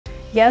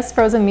Yes,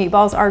 frozen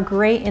meatballs are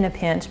great in a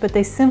pinch, but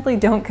they simply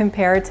don't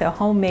compare to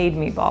homemade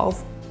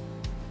meatballs.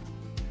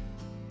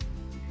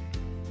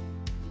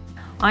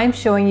 I'm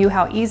showing you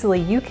how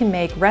easily you can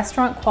make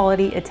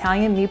restaurant-quality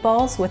Italian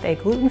meatballs with a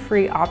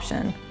gluten-free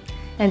option.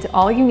 And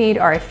all you need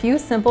are a few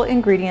simple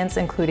ingredients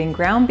including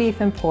ground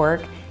beef and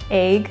pork,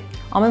 egg,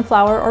 almond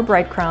flour or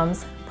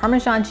breadcrumbs,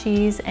 Parmesan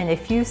cheese, and a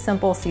few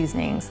simple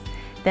seasonings.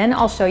 Then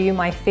I'll show you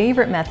my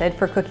favorite method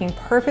for cooking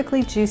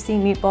perfectly juicy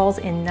meatballs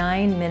in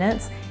 9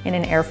 minutes in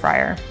an air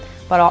fryer.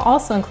 But I'll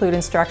also include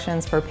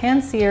instructions for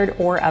pan-seared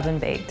or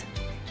oven-baked.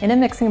 In a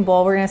mixing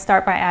bowl, we're going to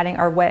start by adding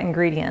our wet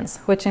ingredients,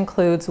 which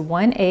includes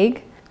 1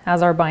 egg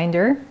as our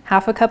binder,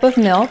 half a cup of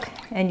milk,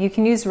 and you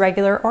can use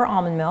regular or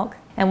almond milk.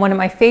 And one of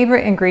my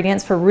favorite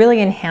ingredients for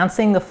really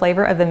enhancing the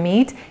flavor of the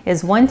meat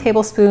is 1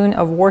 tablespoon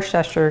of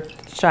Worcestershire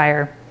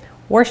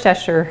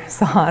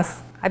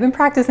sauce. I've been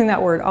practicing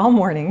that word all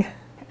morning.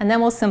 And then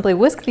we'll simply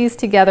whisk these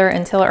together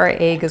until our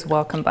egg is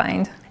well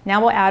combined. Now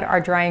we'll add our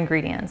dry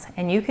ingredients,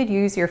 and you could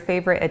use your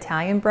favorite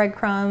Italian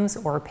breadcrumbs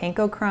or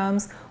panko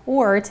crumbs,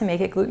 or to make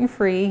it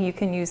gluten-free, you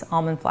can use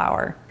almond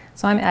flour.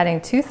 So I'm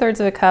adding 2/3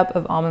 of a cup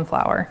of almond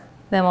flour.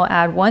 Then we'll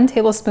add 1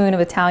 tablespoon of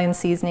Italian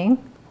seasoning,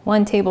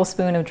 1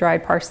 tablespoon of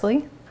dried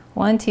parsley,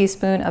 1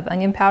 teaspoon of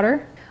onion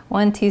powder,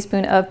 1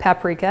 teaspoon of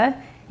paprika.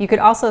 You could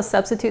also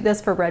substitute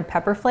this for red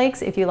pepper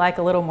flakes if you like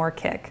a little more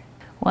kick.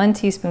 1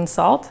 teaspoon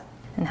salt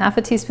and half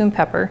a teaspoon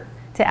pepper.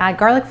 To add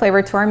garlic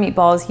flavor to our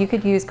meatballs, you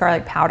could use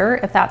garlic powder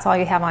if that's all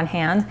you have on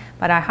hand,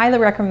 but I highly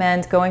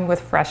recommend going with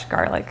fresh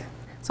garlic.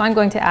 So I'm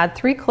going to add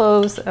 3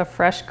 cloves of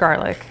fresh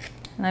garlic,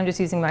 and I'm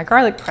just using my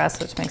garlic press,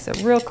 which makes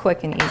it real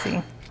quick and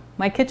easy.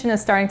 My kitchen is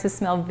starting to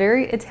smell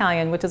very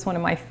Italian, which is one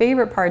of my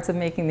favorite parts of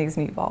making these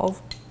meatballs.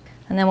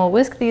 And then we'll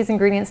whisk these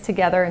ingredients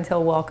together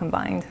until well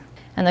combined.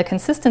 And the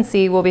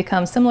consistency will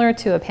become similar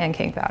to a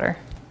pancake batter.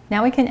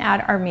 Now we can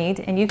add our meat,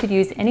 and you could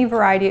use any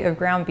variety of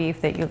ground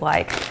beef that you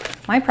like.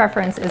 My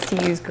preference is to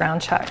use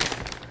ground chuck.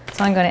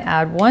 So I'm going to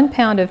add 1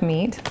 pound of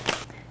meat.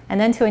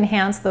 And then to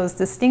enhance those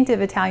distinctive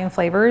Italian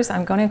flavors,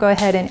 I'm going to go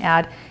ahead and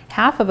add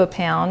half of a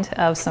pound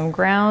of some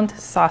ground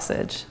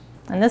sausage.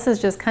 And this is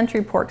just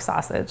country pork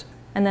sausage.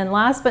 And then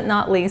last but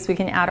not least, we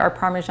can add our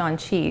Parmesan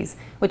cheese,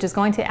 which is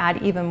going to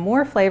add even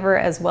more flavor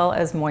as well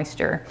as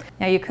moisture.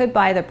 Now you could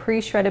buy the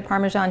pre-shredded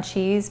Parmesan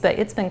cheese, but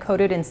it's been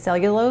coated in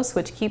cellulose,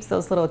 which keeps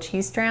those little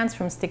cheese strands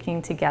from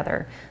sticking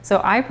together.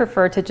 So I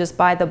prefer to just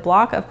buy the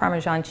block of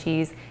Parmesan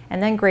cheese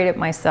and then grate it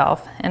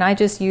myself. And I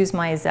just use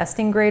my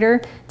zesting grater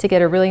to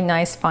get a really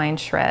nice fine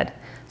shred.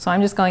 So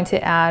I'm just going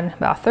to add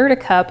about 1/3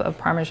 cup of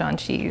Parmesan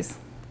cheese.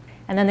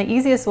 And then the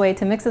easiest way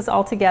to mix this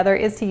all together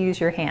is to use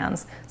your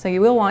hands. So you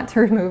will want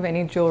to remove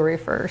any jewelry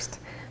first.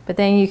 But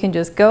then you can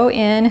just go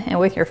in and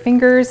with your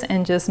fingers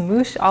and just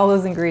moosh all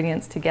those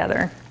ingredients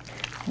together.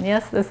 And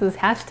yes, this is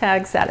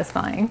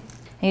 #satisfying.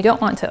 And you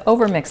don't want to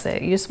overmix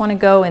it. You just want to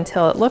go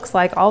until it looks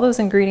like all those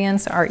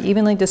ingredients are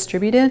evenly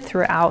distributed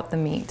throughout the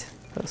meat.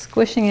 So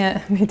squishing it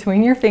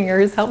between your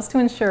fingers helps to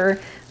ensure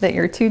that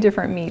your 2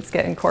 different meats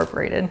get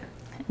incorporated.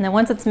 And then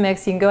once it's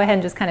mixed, you can go ahead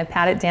and just kind of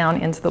pat it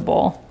down into the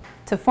bowl.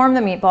 To form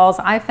the meatballs,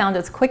 I found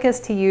it's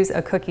quickest to use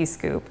a cookie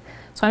scoop.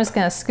 So I'm just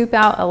going to scoop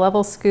out a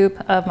level scoop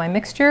of my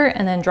mixture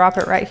and then drop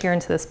it right here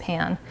into this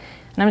pan.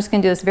 And I'm just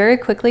going to do this very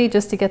quickly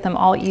just to get them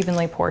all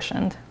evenly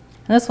portioned.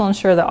 And this will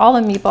ensure that all the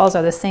meatballs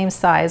are the same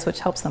size, which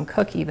helps them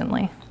cook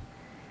evenly.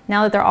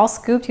 Now that they're all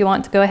scooped, you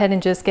want to go ahead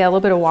and just get a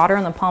little bit of water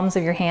on the palms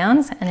of your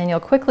hands, and then you'll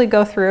quickly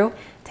go through,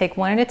 take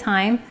one at a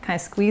time, kind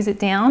of squeeze it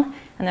down,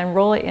 and then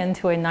roll it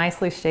into a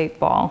nicely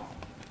shaped ball.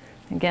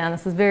 Again,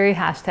 this is very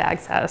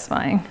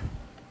 #satisfying.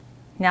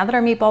 Now that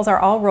our meatballs are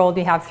all rolled,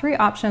 you have 3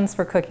 options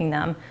for cooking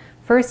them.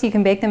 First, you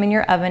can bake them in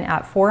your oven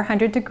at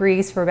 400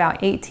 degrees for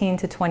about 18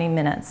 to 20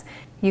 minutes.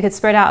 You could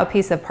spread out a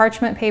piece of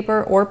parchment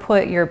paper or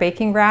put your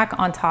baking rack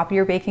on top of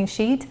your baking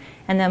sheet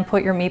and then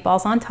put your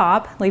meatballs on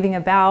top, leaving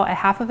about a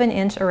 1/2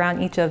 inch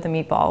around each of the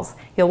meatballs.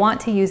 You'll want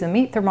to use a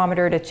meat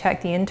thermometer to check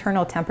the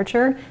internal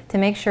temperature to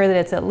make sure that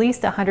it's at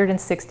least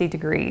 160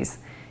 degrees.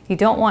 You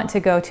don't want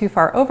to go too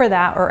far over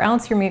that, or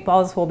else your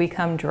meatballs will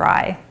become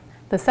dry.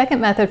 The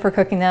second method for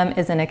cooking them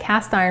is in a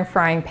cast iron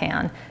frying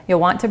pan. You'll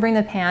want to bring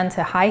the pan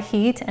to high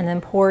heat and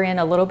then pour in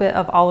a little bit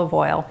of olive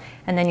oil.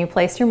 And then you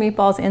place your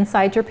meatballs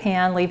inside your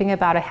pan, leaving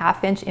about a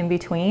 1/2 inch in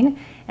between,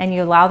 and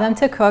you allow them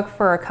to cook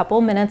for a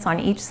couple minutes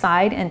on each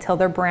side until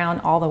they're brown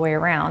all the way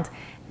around.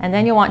 And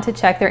then you'll want to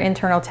check their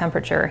internal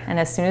temperature. And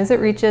as soon as it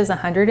reaches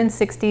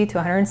 160 to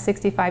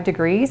 165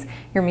 degrees,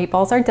 your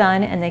meatballs are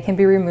done and they can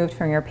be removed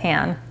from your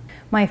pan.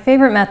 My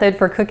favorite method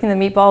for cooking the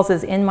meatballs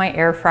is in my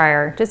air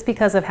fryer, just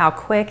because of how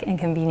quick and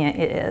convenient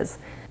it is.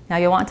 Now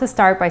you'll want to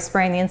start by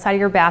spraying the inside of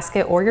your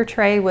basket or your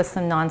tray with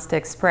some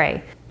nonstick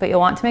spray, but you'll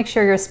want to make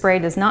sure your spray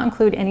does not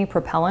include any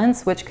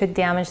propellants, which could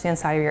damage the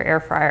inside of your air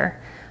fryer.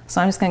 So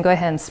I'm just going to go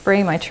ahead and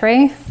spray my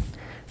tray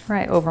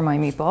right over my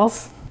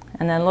meatballs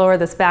and then lower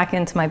this back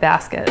into my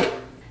basket.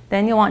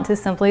 Then you'll want to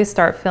simply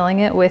start filling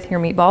it with your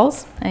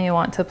meatballs, and you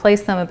want to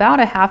place them about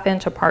a 1/2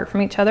 inch apart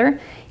from each other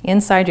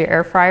inside your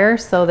air fryer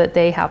so that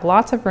they have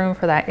lots of room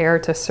for that air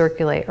to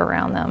circulate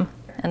around them.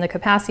 and the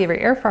capacity of your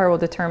air fryer will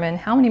determine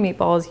how many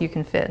meatballs you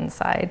can fit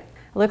inside.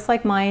 It looks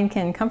like mine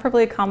can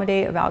comfortably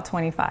accommodate about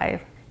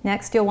 25.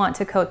 Next, you'll want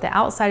to coat the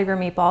outside of your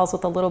meatballs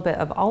with a little bit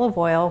of olive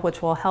oil,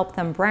 which will help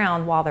them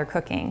brown while they're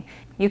cooking.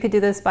 You could do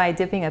this by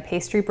dipping a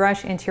pastry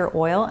brush into your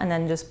oil and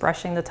then just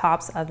brushing the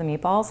tops of the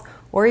meatballs,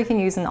 or you can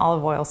use an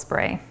olive oil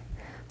spray.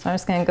 So I'm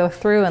just going to go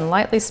through and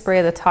lightly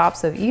spray the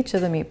tops of each of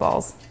the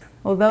meatballs.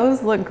 Well,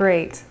 those look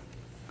great.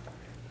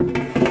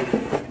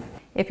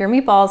 If your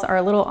meatballs are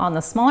a little on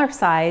the smaller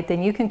side,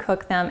 then you can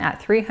cook them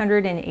at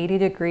 380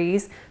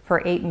 degrees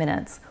for 8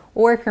 minutes.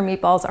 Or if your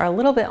meatballs are a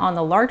little bit on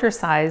the larger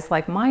size,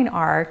 like mine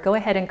are, go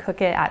ahead and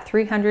cook it at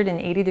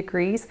 380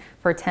 degrees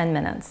for 10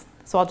 minutes.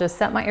 So I'll just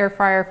set my air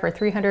fryer for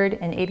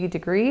 380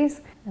 degrees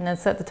and then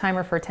set the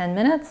timer for 10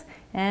 minutes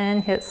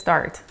and hit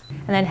start.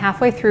 And then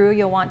halfway through,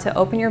 you'll want to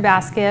open your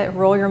basket,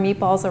 roll your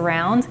meatballs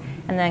around,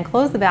 and then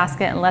close the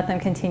basket and let them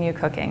continue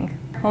cooking.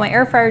 Well, my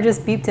air fryer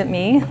just beeped at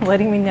me,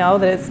 letting me know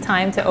that it's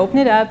time to open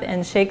it up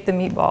and shake the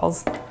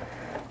meatballs.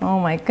 Oh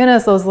my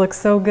goodness, those look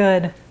so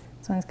good.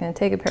 So I'm just going to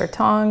take a pair of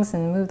tongs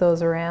and move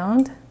those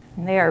around.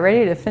 And they are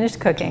ready to finish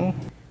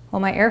cooking. Well,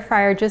 my air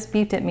fryer just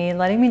beeped at me,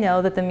 letting me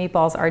know that the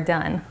meatballs are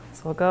done.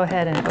 So we'll go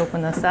ahead and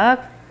open this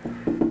up.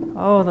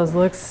 Oh, those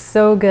look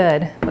so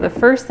good. But the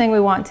first thing we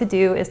want to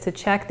do is to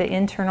check the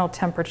internal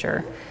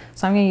temperature.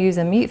 So I'm going to use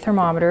a meat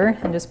thermometer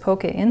and just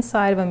poke it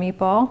inside of a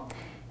meatball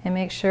and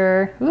make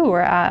sure, ooh,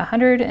 we're at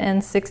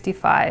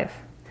 165.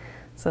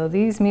 So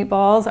these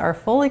meatballs are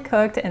fully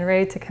cooked and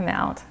ready to come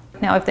out.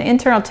 Now, if the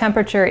internal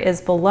temperature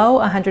is below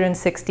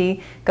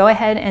 160, go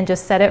ahead and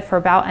just set it for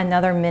about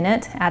another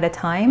minute at a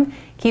time.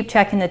 Keep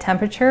checking the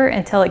temperature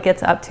until it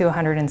gets up to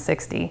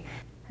 160.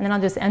 And then I'll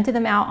just empty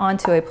them out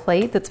onto a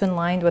plate that's been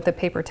lined with a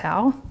paper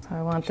towel. So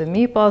I want the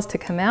meatballs to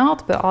come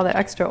out, but all the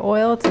extra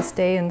oil to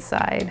stay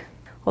inside.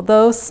 Well,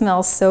 those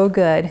smell so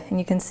good. And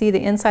you can see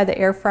the inside of the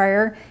air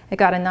fryer, it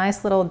got a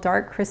nice little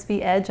dark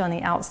crispy edge on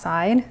the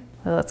outside.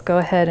 So let's go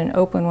ahead and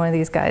open one of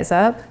these guys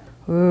up.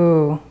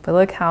 Ooh, but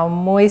look how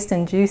moist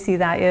and juicy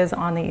that is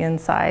on the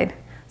inside.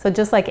 So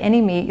just like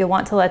any meat, you'll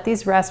want to let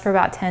these rest for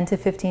about 10 to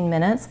 15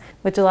 minutes,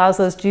 which allows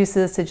those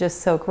juices to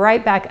just soak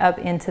right back up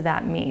into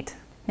that meat.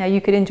 Now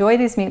you could enjoy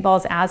these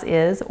meatballs as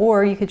is,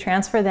 or you could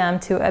transfer them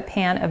to a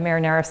pan of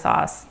marinara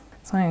sauce.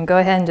 So I'm going to go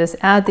ahead and just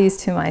add these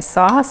to my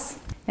sauce.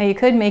 Now you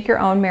could make your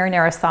own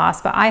marinara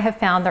sauce, but I have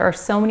found there are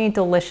so many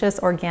delicious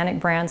organic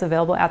brands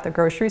available at the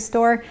grocery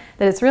store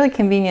that it's really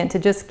convenient to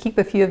just keep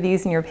a few of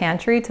these in your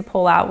pantry to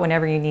pull out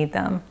whenever you need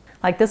them.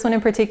 Like this one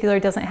in particular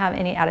doesn't have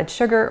any added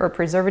sugar or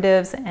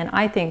preservatives, and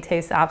I think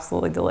tastes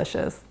absolutely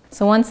delicious.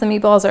 So once the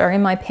meatballs are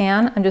in my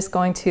pan, I'm just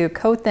going to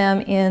coat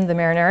them in the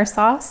marinara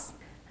sauce.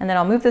 And then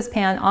I'll move this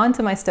pan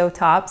onto my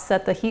stovetop,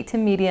 set the heat to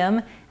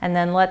medium, and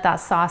then let that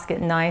sauce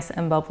get nice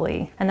and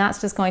bubbly. And that's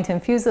just going to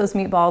infuse those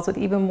meatballs with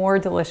even more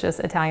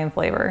delicious Italian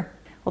flavor.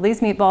 Well,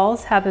 these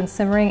meatballs have been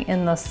simmering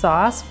in the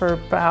sauce for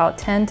about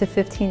 10 to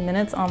 15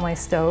 minutes on my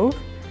stove.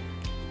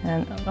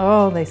 And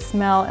oh, they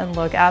smell and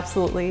look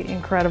absolutely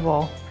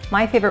incredible.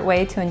 My favorite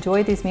way to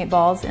enjoy these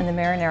meatballs in the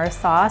marinara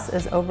sauce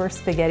is over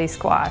spaghetti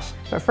squash.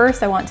 But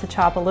first I want to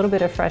chop a little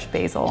bit of fresh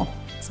basil.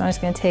 So I'm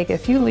just going to take a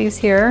few leaves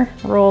here,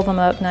 roll them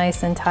up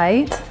nice and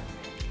tight,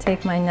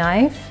 take my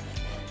knife,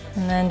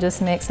 and then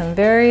just make some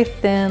very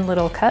thin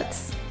little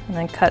cuts, and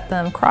then cut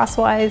them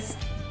crosswise.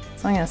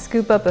 So I'm going to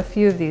scoop up a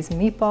few of these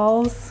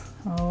meatballs.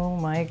 Oh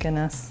my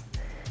goodness.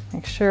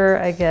 Make sure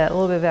I get a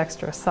little bit of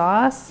extra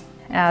sauce,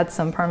 add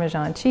some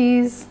Parmesan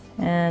cheese,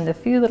 and a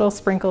few little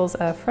sprinkles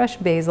of fresh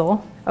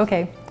basil.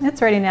 Okay,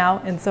 it's ready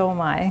now, and so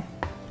am I.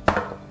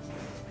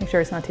 Make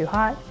sure it's not too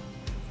hot.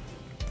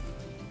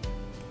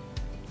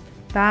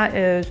 That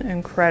is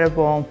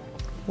incredible.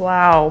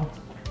 Wow.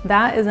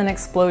 That is an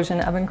explosion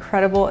of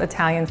incredible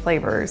Italian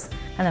flavors.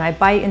 And then I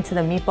bite into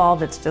the meatball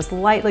that's just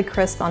lightly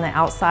crisp on the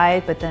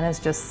outside, but then it's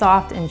just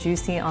soft and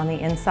juicy on the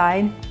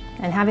inside.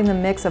 And having the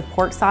mix of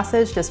pork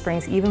sausage just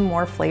brings even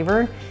more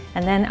flavor.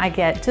 And then I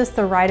get just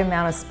the right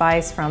amount of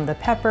spice from the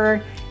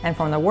pepper and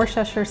from the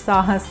Worcestershire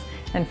sauce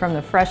and from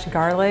the fresh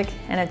garlic,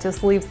 and it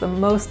just leaves the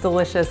most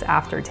delicious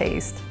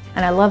aftertaste.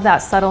 And I love that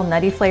subtle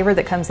nutty flavor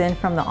that comes in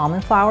from the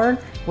almond flour,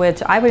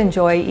 which I would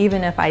enjoy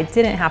even if I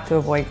didn't have to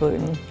avoid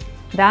gluten.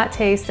 That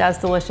tastes as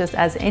delicious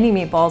as any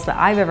meatballs that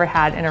I've ever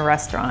had in a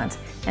restaurant.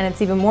 And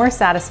it's even more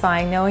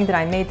satisfying knowing that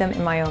I made them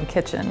in my own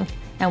kitchen.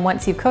 And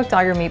once you've cooked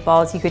all your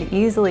meatballs, you could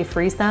easily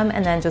freeze them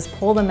and then just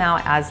pull them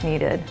out as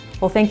needed.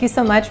 Well, thank you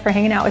so much for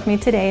hanging out with me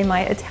today in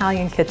my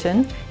Italian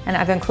kitchen. And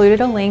I've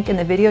included a link in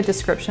the video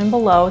description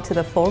below to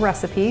the full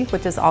recipe,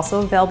 which is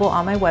also available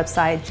on my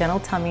website,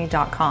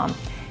 gentletummy.com.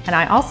 And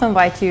I also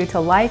invite you to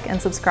like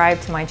and subscribe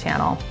to my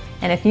channel.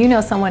 And if you know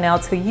someone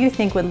else who you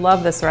think would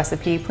love this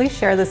recipe, please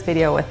share this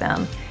video with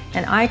them.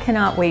 And I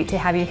cannot wait to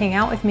have you hang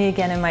out with me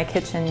again in my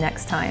kitchen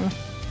next time.